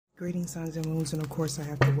Greetings, suns and moons, and of course I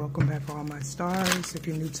have to welcome back all my stars. If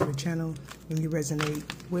you're new to the channel and you resonate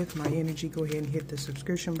with my energy, go ahead and hit the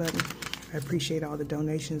subscription button. I appreciate all the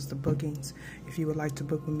donations, the bookings. If you would like to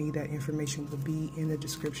book with me, that information will be in the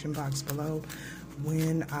description box below.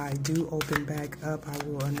 When I do open back up, I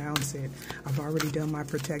will announce it. I've already done my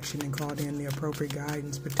protection and called in the appropriate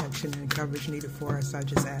guidance, protection, and coverage needed for us. I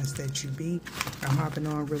just ask that you be. I'm hopping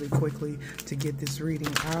on really quickly to get this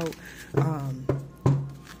reading out.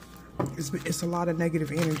 It's a lot of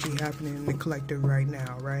negative energy happening in the collective right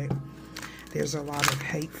now, right? There's a lot of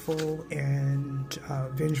hateful and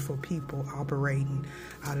vengeful people operating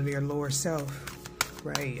out of their lower self,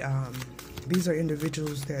 right? These are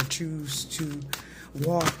individuals that choose to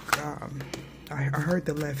walk, I heard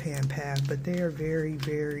the left-hand path, but they are very,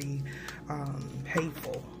 very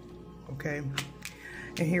hateful, okay?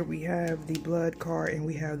 And here we have the blood card and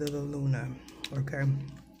we have the Luna, okay?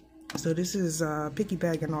 So this is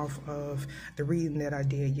piggybacking off of the reading that I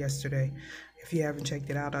did yesterday. If you haven't checked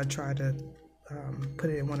it out, I'll try to put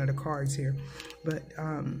it in one of the cards here. But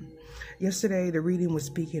yesterday the reading was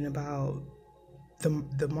speaking about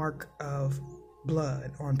the mark of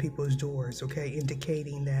blood on people's doors, okay,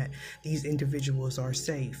 indicating that these individuals are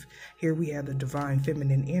safe. Here we have the divine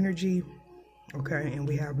feminine energy, okay, and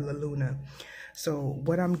we have La Luna. So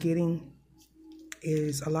what I'm getting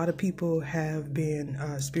is a lot of people have been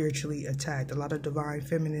spiritually attacked. A lot of divine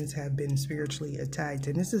feminines have been spiritually attacked,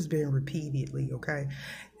 and this has been repeatedly, okay?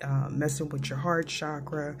 Messing with your heart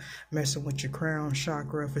chakra, messing with your crown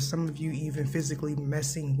chakra, for some of you even physically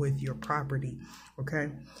messing with your property,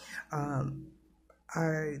 okay?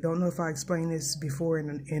 I don't know if I explained this before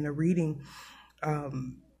in a reading.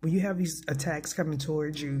 When you have these attacks coming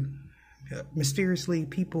towards you, mysteriously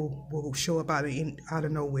people will show up out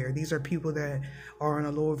of nowhere. These are people that are on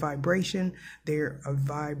a lower vibration. They're a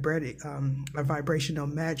vibrational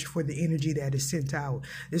match for the energy that is sent out.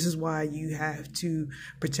 This is why you have to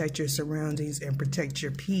protect your surroundings and protect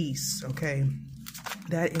your peace, okay?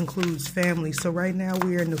 That includes family. So right now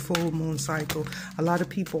we're in the full moon cycle. A lot of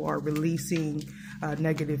people are releasing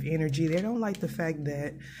negative energy. They don't like the fact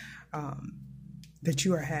that that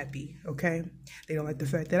you are happy, okay? They don't like the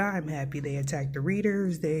fact that I'm happy. They attack the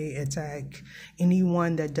readers. They attack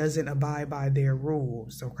anyone that doesn't abide by their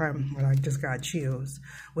rules, okay? Well, I just got chills.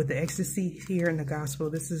 With the ecstasy here in the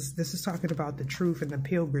gospel, this is talking about the truth and the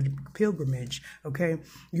pilgrimage, okay?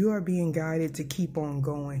 You are being guided to keep on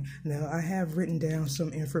going. Now, I have written down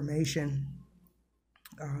some information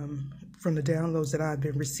from the downloads that I've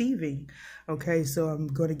been receiving, okay? So I'm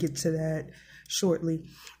going to get to that shortly.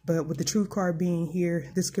 But with the truth card being here,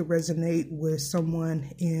 this could resonate with someone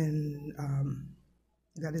in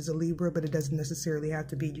that is a Libra, but it doesn't necessarily have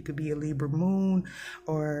to be. You could be a Libra moon,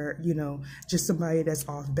 or, you know, just somebody that's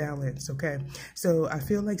off balance, okay? So I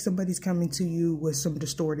feel like somebody's coming to you with some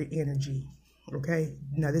distorted energy, okay?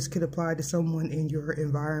 Now this could apply to someone in your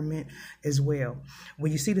environment as well.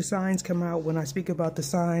 When you see the signs come out, when I speak about the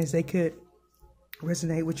signs, they could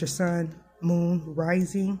resonate with your sun, moon,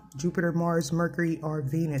 rising, Jupiter, Mars, Mercury, or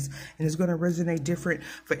Venus, and it's going to resonate different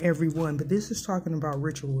for everyone. But this is talking about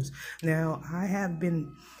rituals. Now, I have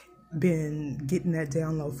been getting that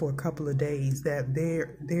download for a couple of days that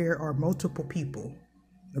there are multiple people,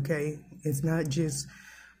 okay? It's not just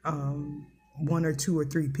one or two or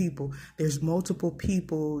three people. There's multiple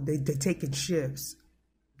people. They're taking shifts,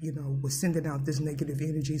 you know, with sending out this negative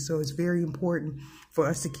energy. So it's very important for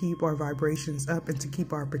us to keep our vibrations up and to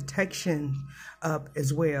keep our protection up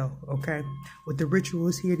as well, okay? With the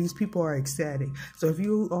rituals here, these people are ecstatic. So if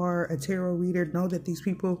you are a tarot reader, know that these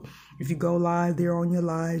people, if you go live, they're on your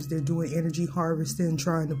lives, they're doing energy harvesting,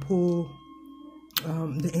 trying to pull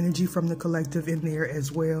the energy from the collective in there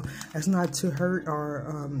as well. That's not to hurt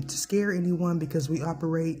or to scare anyone, because we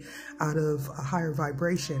operate out of a higher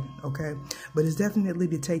vibration, okay? But it's definitely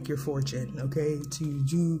to take your fortune, okay?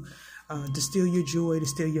 To steal your joy, to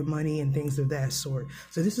steal your money, and things of that sort.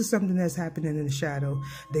 So this is something that's happening in the shadow.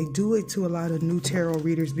 They do it to a lot of new tarot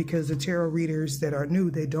readers, because the tarot readers that are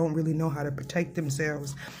new, they don't really know how to protect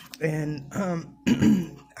themselves. And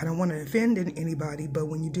I don't want to offend anybody, but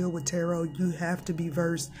when you deal with tarot, you have to be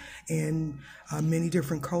versed in many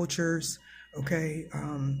different cultures, okay?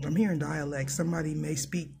 I'm hearing dialects. Somebody may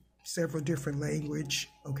speak several different language,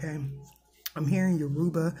 okay? I'm hearing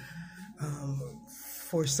Yoruba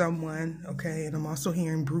for someone, okay? And I'm also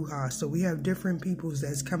hearing Bruja. So we have different peoples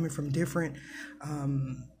that's coming from different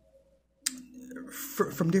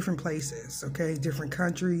from different places, okay, different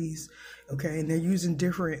countries, okay, and they're using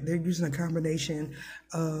a combination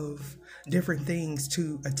of different things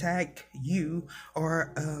to attack you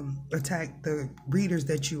or attack the readers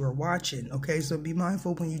that you are watching, okay? So be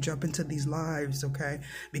mindful when you jump into these lives, okay,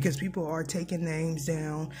 because people are taking names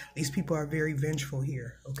down. These people are very vengeful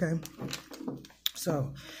here, okay?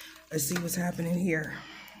 So let's see what's happening here.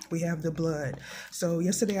 We have the blood. So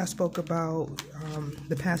yesterday I spoke about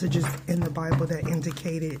the passages in the Bible that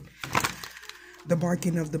indicated the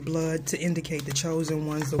marking of the blood to indicate the chosen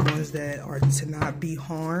ones, the ones that are to not be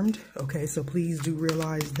harmed. Okay, so please do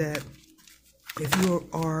realize that if you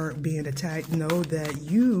are being attacked, know that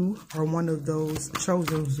you are one of those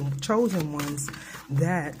chosen ones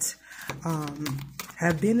that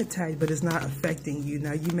have been attacked, but it's not affecting you.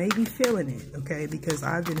 Now, you may be feeling it, okay, because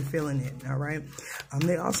I've been feeling it, all right?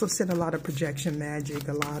 They also send a lot of projection magic,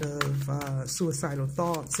 a lot of suicidal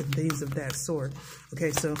thoughts and things of that sort, okay?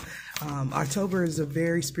 So October is a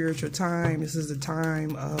very spiritual time. This is a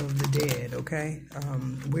time of the dead, okay,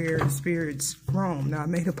 where the spirits roam. Now, I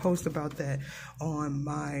made a post about that on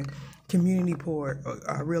my community board.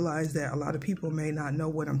 I realize that a lot of people may not know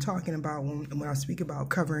what I'm talking about when I speak about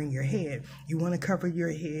covering your head. You want to cover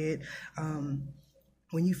your head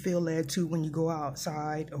when you feel led to, when you go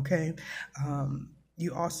outside, okay?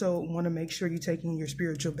 You also want to make sure you're taking your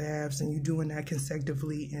spiritual baths and you're doing that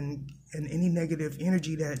consecutively, and any negative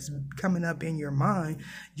energy that's coming up in your mind,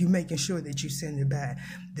 you making sure that you send it back.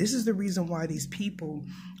 This is the reason why these people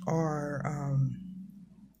are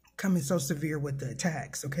coming so severe with the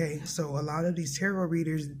attacks, okay? So a lot of these tarot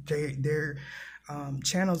readers, their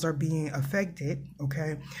channels are being affected,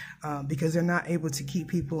 okay, because they're not able to keep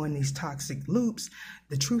people in these toxic loops.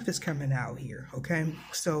 The truth is coming out here, okay?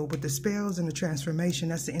 So with the spells and the transformation,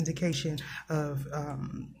 that's the indication of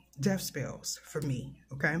death spells for me,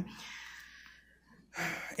 okay?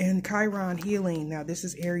 And Chiron healing, now this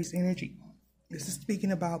is Aries energy. This is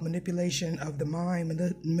speaking about manipulation of the mind,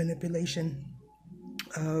 manipulation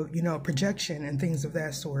projection and things of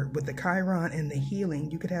that sort. With the Chiron and the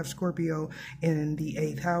healing, you could have Scorpio in the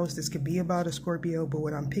 8th house. This could be about a Scorpio, but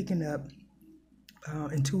what I'm picking up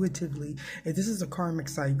intuitively is this is a karmic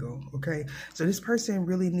cycle, okay? So this person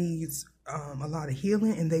really needs a lot of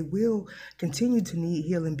healing, and they will continue to need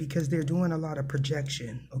healing because they're doing a lot of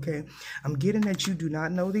projection, okay? I'm getting that you do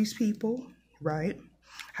not know these people, right?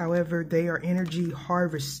 However, they are energy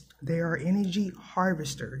harvesters,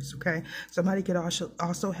 okay? Somebody could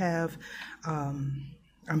also have,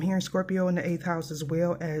 I'm hearing Scorpio in the 8th house as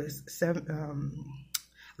well as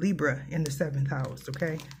Libra in the 7th house,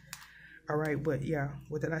 okay? All right, but yeah,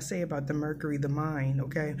 what did I say about the Mercury, the mind,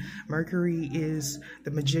 okay? Mercury is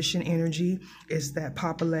the magician energy. It's that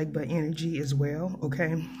Papa Legba energy as well,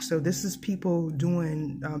 okay? So this is people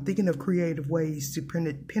doing, thinking of creative ways to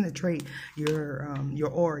penetrate your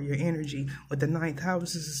aura, your energy. With the 9th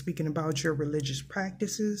house, this is speaking about your religious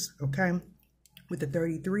practices, okay? With the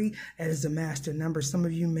 33, that is a master number. Some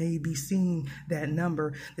of you may be seeing that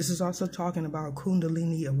number. This is also talking about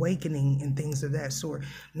Kundalini awakening and things of that sort.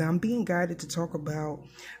 Now, I'm being guided to talk about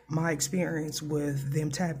my experience with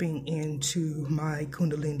them tapping into my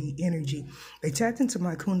Kundalini energy. They tapped into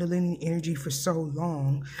my Kundalini energy for so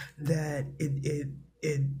long that it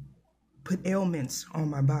put ailments on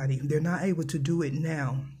my body. They're not able to do it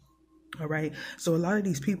now. All right. So a lot of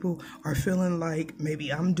these people are feeling like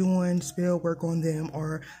maybe I'm doing spell work on them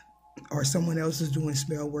or someone else is doing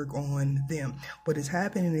spell work on them. What is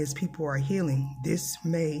happening is people are healing. This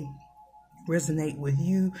may resonate with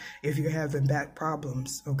you if you're having back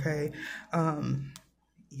problems. Okay.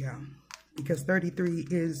 Yeah, because 33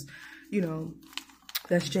 is,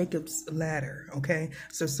 that's Jacob's ladder, okay?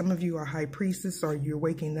 So some of you are high priestess, or you're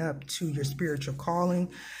waking up to your spiritual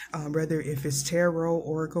calling, whether if it's tarot,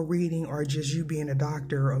 oracle reading, or just you being a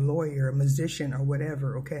doctor, a lawyer, a musician, or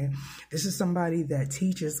whatever, okay? This is somebody that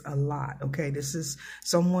teaches a lot, okay? This is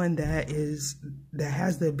someone that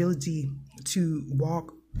has the ability to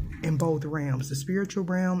walk in both realms, the spiritual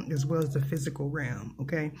realm as well as the physical realm,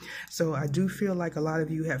 okay? So I do feel like a lot of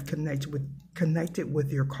you have connected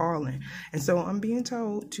with your calling. And so I'm being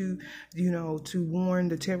told to, to warn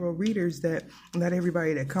the tarot readers that not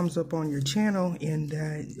everybody that comes up on your channel, and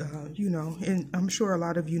that, and I'm sure a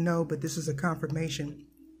lot of you know, but this is a confirmation.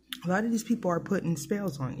 A lot of these people are putting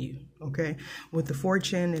spells on you, okay? With the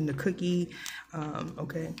fortune and the cookie,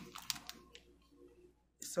 okay?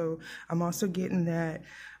 So I'm also getting that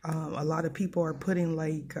a lot of people are putting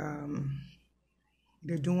like,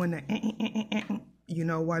 they're doing the, you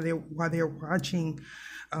know, while they're watching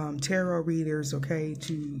tarot readers, okay,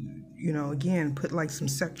 to, you know, again, put like some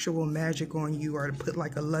sexual magic on you, or to put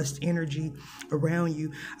like a lust energy around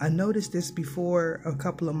you. I noticed this before a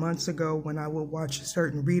couple of months ago when I would watch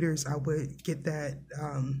certain readers. I would get that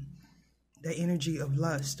the energy of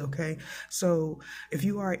lust. Okay, so if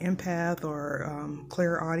you are an empath or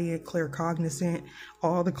clairaudient, claircognizant,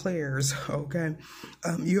 all the clairs, okay,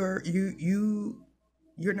 you're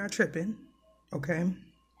not tripping. Okay,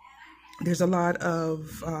 there's a lot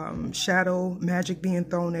of shadow magic being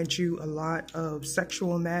thrown at you, a lot of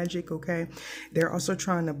sexual magic. Okay, they're also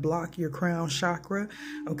trying to block your crown chakra.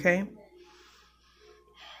 Okay,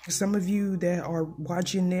 some of you that are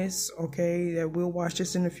watching this, okay, that will watch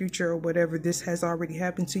this in the future or whatever, this has already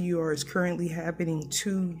happened to you or is currently happening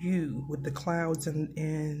to you with the clouds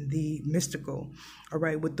and the mystical. All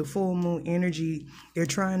right, with the full moon energy, they're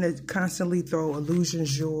trying to constantly throw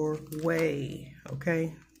illusions your way.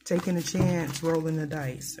 Okay, taking a chance, rolling the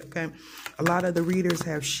dice. Okay, a lot of the readers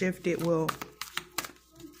have shifted. Well,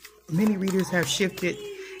 many readers have shifted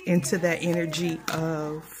into that energy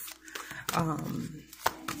of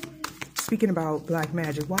speaking about black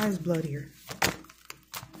magic. Why is blood here?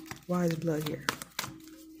 Why is blood here?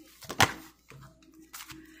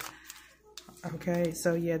 Okay,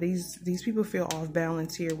 so yeah, these people feel off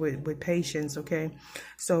balance here with patience. Okay,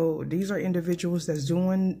 so these are individuals that's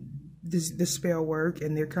doing this spell work,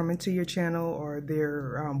 and they're coming to your channel, or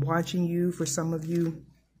they're watching you. For some of you,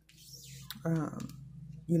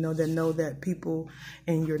 you know, that know that people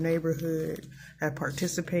in your neighborhood have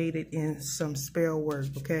participated in some spell work.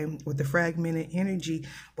 Okay, with the fragmented energy,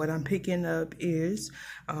 what I'm picking up is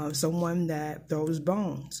someone that throws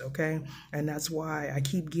bones. Okay, and that's why I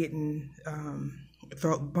keep getting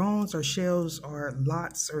bones or shells or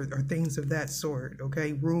lots or things of that sort.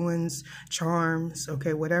 Okay, ruins, charms.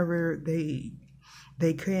 Okay, whatever they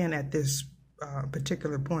can at this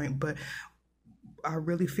particular point, but I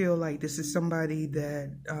really feel like this is somebody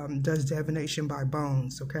that does divination by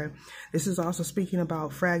bones. Okay, this is also speaking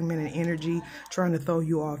about fragmented energy, trying to throw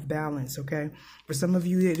you off balance. Okay, for some of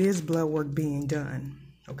you, it is blood work being done.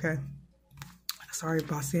 Okay, sorry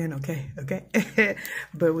about saying okay.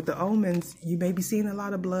 But with the omens, you may be seeing a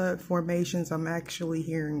lot of blood formations. I'm actually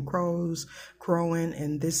hearing crows crowing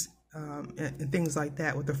and this and things like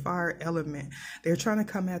that. With the fire element, they're trying to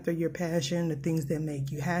come after your passion, the things that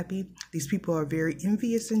make you happy. These people are very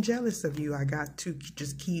envious and jealous of you. I got to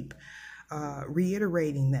just keep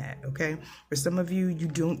reiterating that. Okay, for some of you, you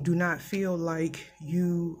do not feel like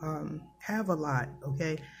you have a lot.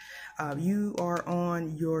 Okay, you are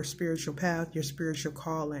on your spiritual path, your spiritual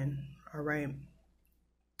calling. All right.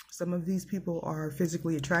 Some of these people are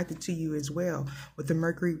physically attracted to you as well. With the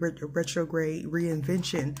Mercury retrograde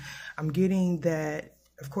reinvention, I'm getting that,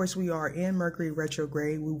 of course, we are in Mercury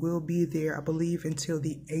retrograde. We will be there, I believe, until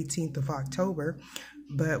the 18th of October.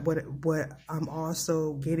 But what I'm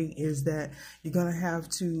also getting is that you're going to have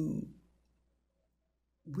to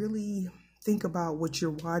really think about what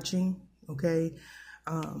you're watching, okay?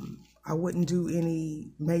 I wouldn't do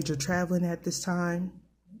any major traveling at this time.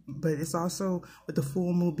 But it's also, with the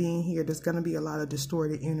full moon being here, there's going to be a lot of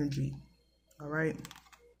distorted energy. All right.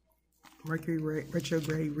 Mercury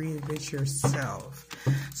retrograde, reinvent yourself.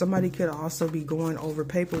 Somebody could also be going over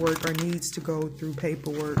paperwork or needs to go through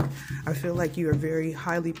paperwork. I feel like you are very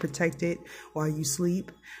highly protected while you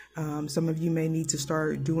sleep. Some of you may need to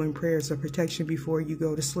start doing prayers of protection before you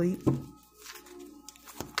go to sleep.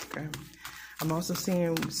 Okay. I'm also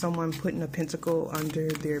seeing someone putting a pentacle under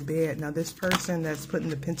their bed. Now, this person that's putting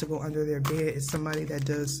the pentacle under their bed is somebody that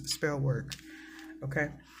does spell work. Okay.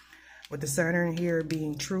 With the Saturn here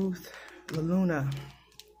being truth, La Luna,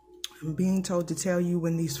 I'm being told to tell you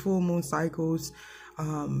when these full moon cycles,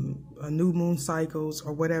 new moon cycles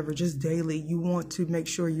or whatever, just daily, you want to make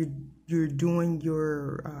sure you're doing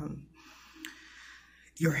your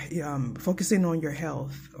focusing on your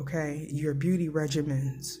health. Okay. Your beauty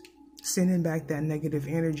regimens. Sending back that negative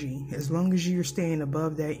energy. As long as you're staying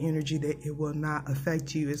above that energy, that it will not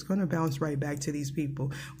affect you. It's going to bounce right back to these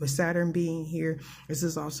people. With Saturn being here, this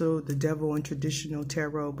is also the devil in traditional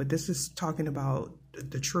tarot, but this is talking about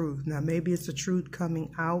the truth. Now, maybe it's the truth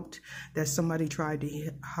coming out that somebody tried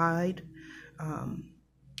to hide.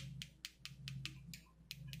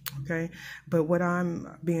 Okay, but what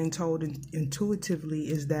I'm being told intuitively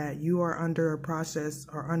is that you are under a process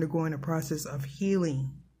or undergoing a process of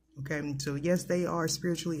healing. Okay, so yes, they are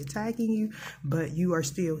spiritually attacking you, but you are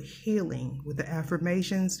still healing. With the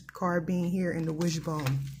affirmations card being here and the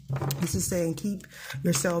wishbone, this is saying keep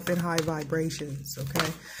yourself in high vibrations.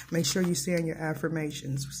 Okay, make sure you say in your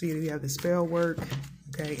affirmations. See, you have the spell work,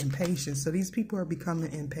 Okay, impatient. So these people are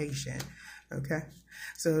becoming impatient. Okay,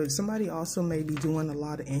 so somebody also may be doing a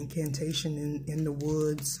lot of incantation in the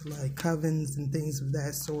woods, like covens and things of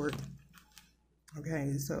that sort.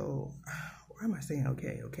 Okay, so why am I saying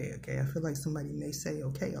okay? I feel like somebody may say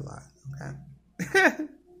okay a lot. Okay.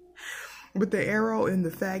 With the arrow and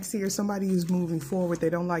the facts here, somebody is moving forward. They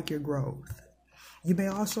don't like your growth. You may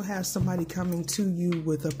also have somebody coming to you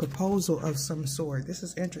with a proposal of some sort. This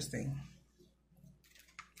is interesting.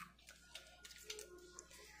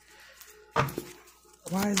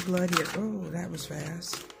 Why is blood here? Oh, that was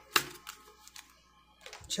fast.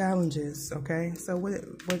 Challenges, okay? So what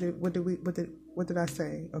did I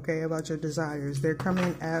say, okay, about your desires? They're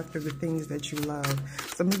coming after the things that you love.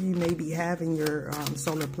 Some of you may be having your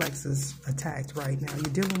solar plexus attacked right now.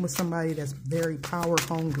 You're dealing with somebody that's very power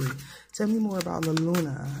hungry. Tell me more about the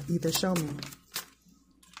Luna. Either show me.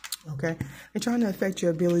 Okay, they're trying to affect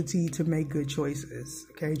your ability to make good choices.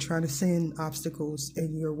 Okay, trying to send obstacles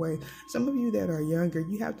in your way. Some of you that are younger,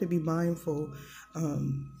 you have to be mindful,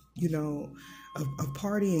 you know, of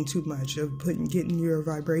partying too much, of getting your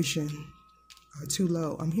vibration too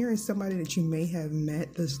low. I'm hearing somebody that you may have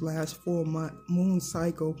met this last full moon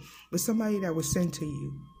cycle with somebody that was sent to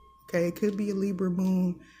you. Okay, it could be a Libra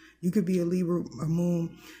moon. You could be a Libra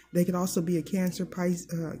moon. They could also be a Cancer, Pisces,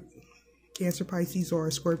 or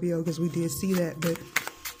a Scorpio, because we did see that. But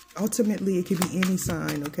ultimately, it could be any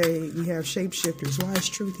sign, okay? We have shapeshifters. Why is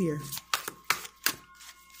truth here?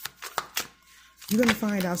 You're going to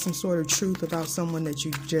find out some sort of truth about someone that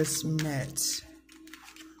you just met,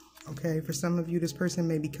 okay? For some of you, this person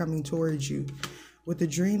may be coming towards you. With the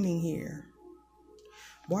dreaming here,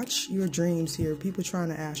 watch your dreams here. People trying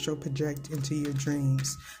to astral project into your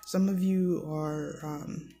dreams. Some of you are...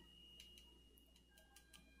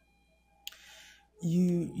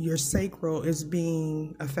 your sacral is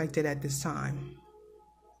being affected at this time.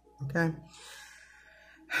 Okay.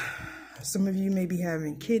 Some of you may be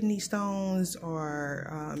having kidney stones,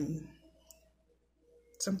 or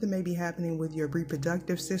something may be happening with your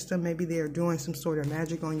reproductive system. Maybe they're doing some sort of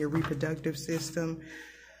magic on your reproductive system.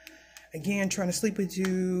 Again, trying to sleep with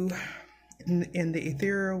you in the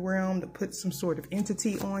ethereal realm to put some sort of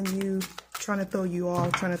entity on you, trying to throw you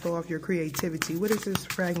off, trying to throw off your creativity. What is this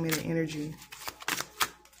fragmented energy?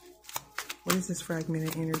 What is this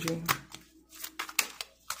fragmented energy?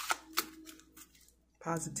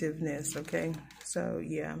 Positiveness, okay? So,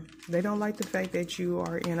 yeah. They don't like the fact that you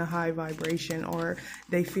are in a high vibration, or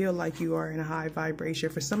they feel like you are in a high vibration.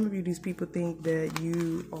 For some of you, these people think that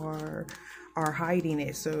you are hiding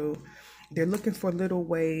it. So, they're looking for little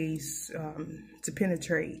ways to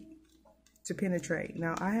penetrate.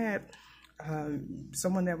 Now, I had...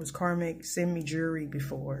 someone that was karmic send me jewelry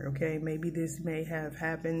before. Okay, maybe this may have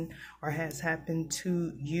happened or has happened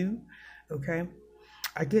to you. Okay,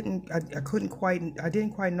 I didn't quite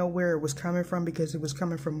know where it was coming from, because it was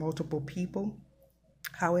coming from multiple people.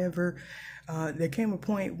 However, there came a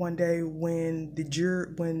point one day when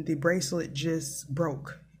the bracelet just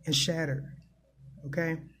broke and shattered.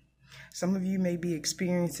 Okay. Some of you may be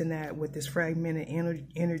experiencing that with this fragmented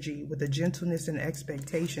energy, with the gentleness and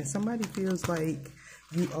expectation. Somebody feels like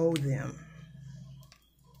you owe them.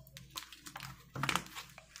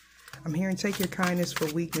 I'm hearing take your kindness for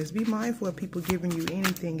weakness. Be mindful of people giving you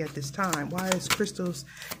anything at this time. Why is crystals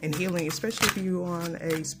and healing, especially if you're on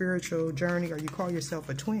a spiritual journey or you call yourself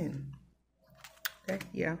a twin? Okay,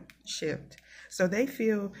 yeah, shift. So they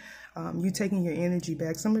feel you taking your energy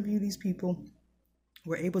back. Some of you, these people,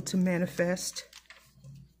 were able to manifest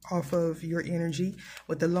off of your energy.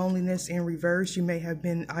 With the loneliness in reverse, you may have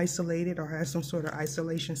been isolated or had some sort of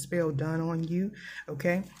isolation spell done on you.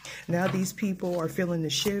 Okay, now these people are feeling the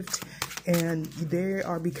shift and they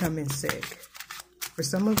are becoming sick. For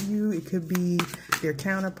some of you, it could be their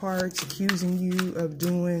counterparts accusing you of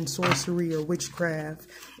doing sorcery or witchcraft.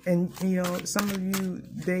 And, you know, some of you,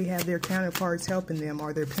 they have their counterparts helping them,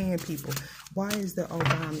 or they're paying people. Why is the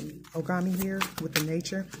Ogami here with the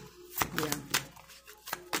nature? Yeah.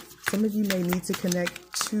 Some of you may need to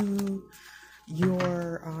connect to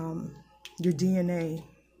your DNA,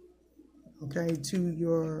 okay, to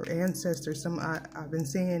your ancestors. I've been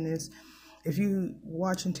saying this. If you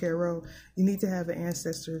watching tarot, you need to have an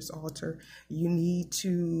ancestors altar. You need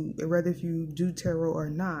to, whether if you do tarot or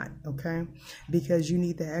not, okay, because you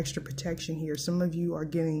need the extra protection here. Some of you are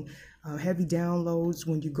getting heavy downloads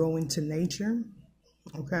when you go into nature,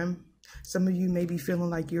 okay. Some of you may be feeling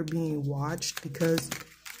like you're being watched, because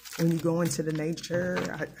when you go into the nature,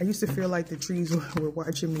 I used to feel like the trees were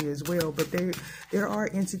watching me as well. But there are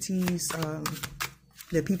entities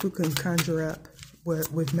that people can conjure up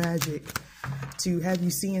with magic to have you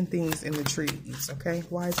seeing things in the trees, okay?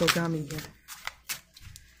 Why is Ogami here?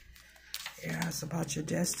 Yeah, it's about your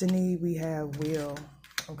destiny. We have will,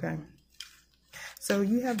 okay? So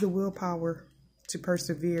you have the willpower to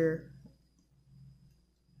persevere.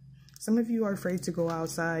 Some of you are afraid to go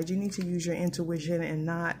outside. You need to use your intuition and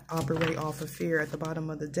not operate off of fear. At the bottom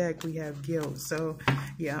of the deck, we have guilt. So,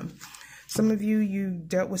 yeah. Some of you, you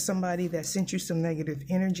dealt with somebody that sent you some negative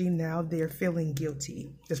energy. Now they're feeling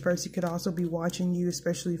guilty. This person could also be watching you,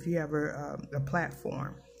 especially if you have a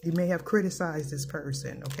platform. You may have criticized this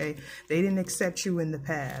person, okay? They didn't accept you in the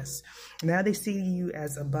past. Now they see you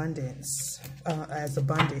as abundance, as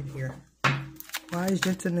abundant here. Why is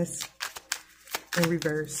gentleness in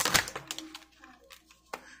reverse?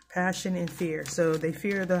 Passion and fear. So they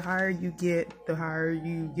fear the higher you get,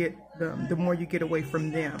 the more you get away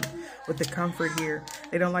from them. With the comfort here,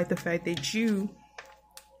 they don't like the fact that you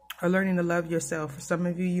are learning to love yourself. For some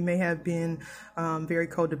of you, you may have been very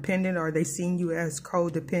codependent, or they seen you as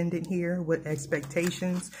codependent here with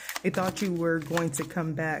expectations. They thought you were going to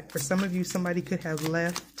come back. For some of you, somebody could have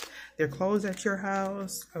left their clothes at your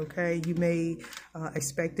house, okay? You may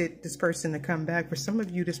expected this person to come back. For some of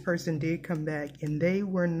you, this person did come back, and they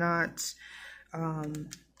were not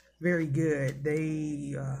very good.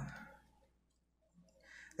 They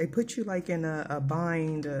put you like in a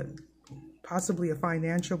bind, possibly a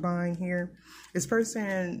financial bind here. This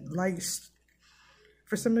person likes,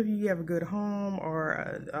 for some of you, you have a good home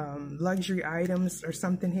or luxury items or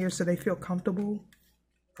something here, so they feel comfortable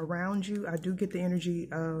around you. I do get the energy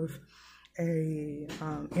of a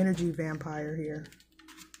energy vampire here.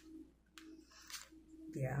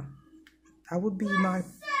 Yeah, I would be hold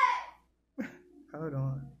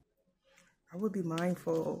on. I would be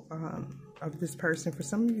mindful of this person. For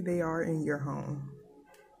some of you, they are in your home.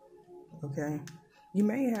 Okay, you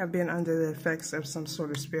may have been under the effects of some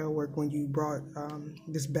sort of spell work when you brought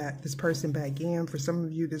this person back in. For some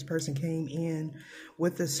of you, this person came in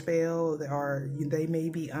with a spell, or they may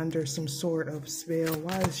be under some sort of spell.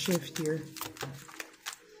 Why is shift here?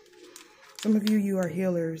 Some of you, you are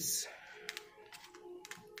healers.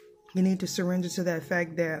 You need to surrender to that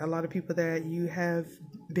fact that a lot of people that you have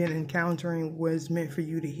been encountering was meant for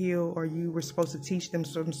you to heal, or you were supposed to teach them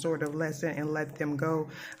some sort of lesson and let them go.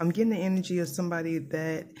 I'm getting the energy of somebody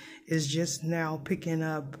that is just now picking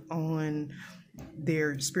up on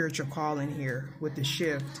their spiritual calling here with the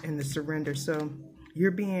shift and the surrender. So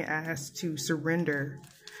you're being asked to surrender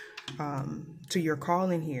to your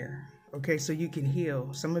calling here. Okay, so you can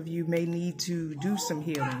heal. Some of you may need to do some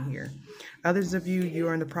healing here. Others of you, you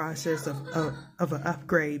are in the process of an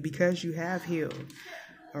upgrade because you have healed.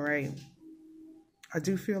 All right. I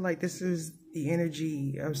do feel like this is the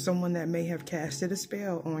energy of someone that may have casted a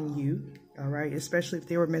spell on you. All right, especially if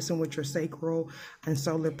they were messing with your sacral and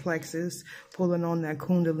solar plexus, pulling on that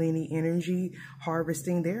kundalini energy,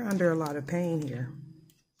 harvesting. They're under a lot of pain here.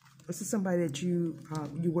 This is somebody that you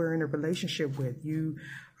were in a relationship with. You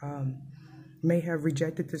may have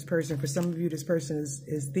rejected this person. For some of you, this person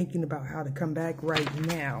is thinking about how to come back right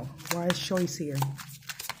now. Why is choice here?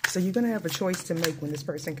 So you're going to have a choice to make when this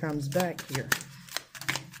person comes back here.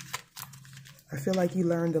 I feel like you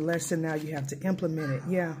learned the lesson. Now you have to implement it.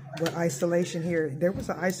 Yeah, with isolation here. There was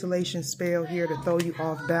an isolation spell here to throw you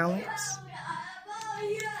off balance.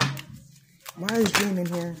 Why is dreaming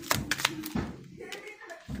here?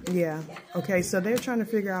 Yeah. Okay, so they're trying to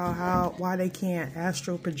figure out why they can't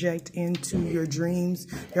astral project into your dreams.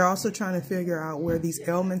 They're also trying to figure out where these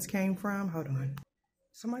ailments came from. Hold on.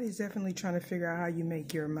 Somebody's definitely trying to figure out how you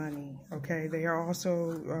make your money. Okay, they are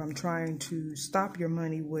also trying to stop your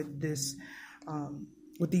money with this,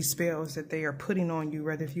 with these spells that they are putting on you,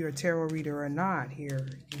 whether if you're a tarot reader or not. Here,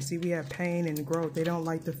 you see, we have pain and growth. They don't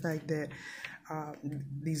like the fact that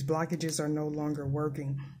these blockages are no longer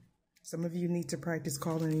working. Some of you need to practice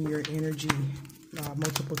calling in your energy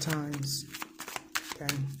multiple times,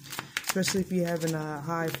 okay? Especially if you're having a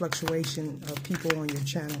high fluctuation of people on your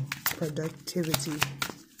channel. Productivity.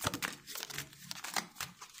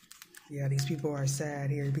 Yeah, these people are sad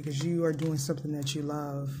here because you are doing something that you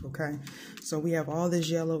love, okay? So we have all this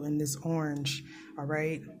yellow and this orange, all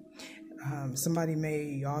right? Somebody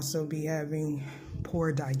may also be having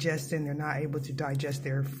poor digestion. They're not able to digest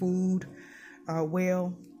their food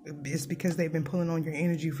well. It's because they've been pulling on your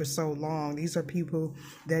energy for so long. These are people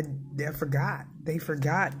that forgot. They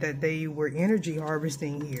forgot that they were energy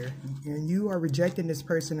harvesting here. And you are rejecting this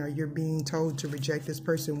person, or you're being told to reject this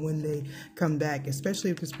person when they come back, especially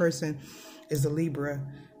if this person is a Libra,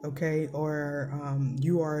 okay? Or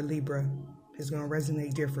you are a Libra. It's going to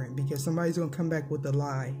resonate different because somebody's going to come back with a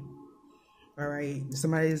lie. All right,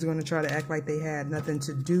 somebody is going to try to act like they had nothing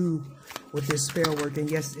to do with this spell work, and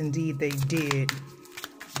yes, indeed, they did.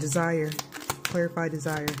 Desire, clarify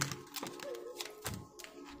desire.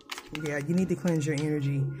 Yeah, you need to cleanse your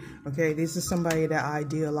energy, okay? This is somebody that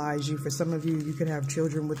idealized you. For some of you, you could have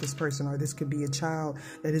children with this person, or this could be a child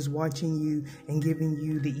that is watching you and giving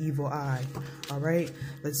you the evil eye, all right?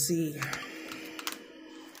 Let's see.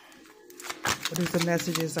 What is the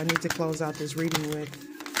messages I need to close out this reading with?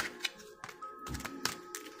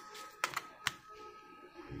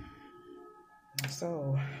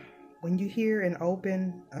 So, when you hear an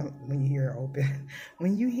opinion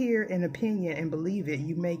and believe it,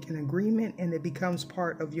 you make an agreement and it becomes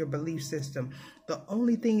part of your belief system. The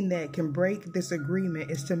only thing that can break this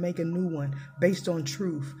agreement is to make a new one based on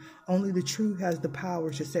truth. Only the truth has the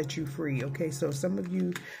power to set you free. Okay, so some of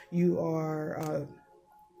you are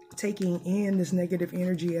taking in this negative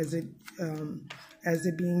energy as it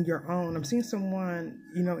being your own. I'm seeing someone,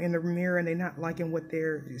 you know, in the mirror and they're not liking what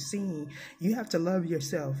they're seeing. You have to love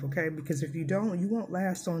yourself, okay? Because if you don't, you won't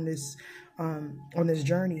last on this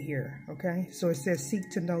journey here, okay? So it says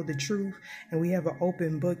seek to know the truth, and we have an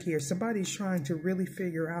open book here. Somebody's trying to really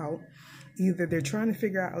figure out, either they're trying to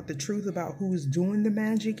figure out the truth about who's doing the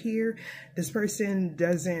magic here. This person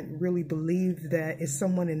doesn't really believe that it's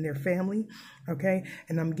someone in their family, okay?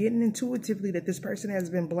 And I'm getting intuitively that this person has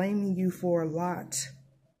been blaming you for a lot,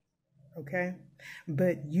 okay?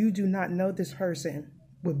 But you do not know this person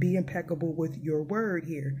would be impeccable with your word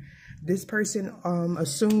here. This person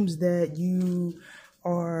assumes that you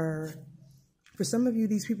are... For some of you,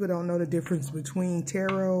 these people don't know the difference between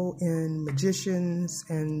tarot and magicians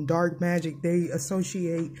and dark magic. They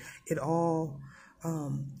associate it all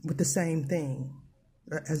with the same thing,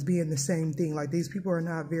 as being the same thing. Like, these people are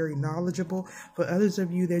not very knowledgeable. For others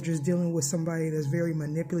of you, they're just dealing with somebody that's very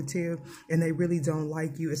manipulative and they really don't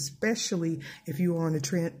like you, especially if you are on a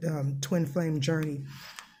twin flame journey.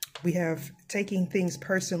 We have taking things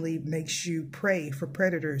personally makes you prey for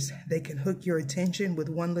predators. They can hook your attention with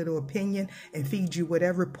one little opinion and feed you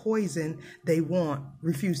whatever poison they want.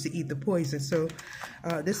 Refuse to eat the poison. So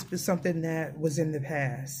this is something that was in the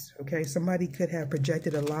past. Okay, somebody could have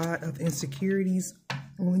projected a lot of insecurities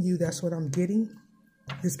on you. That's what I'm getting.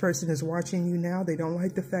 This person is watching you now. They don't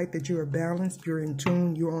like the fact that you are balanced, you're in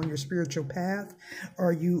tune, you're on your spiritual path,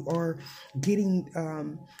 or you are doing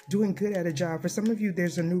good at a job. For some of you,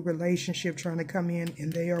 there's a new relationship trying to come in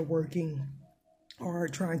and they are working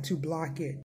hard trying to block it.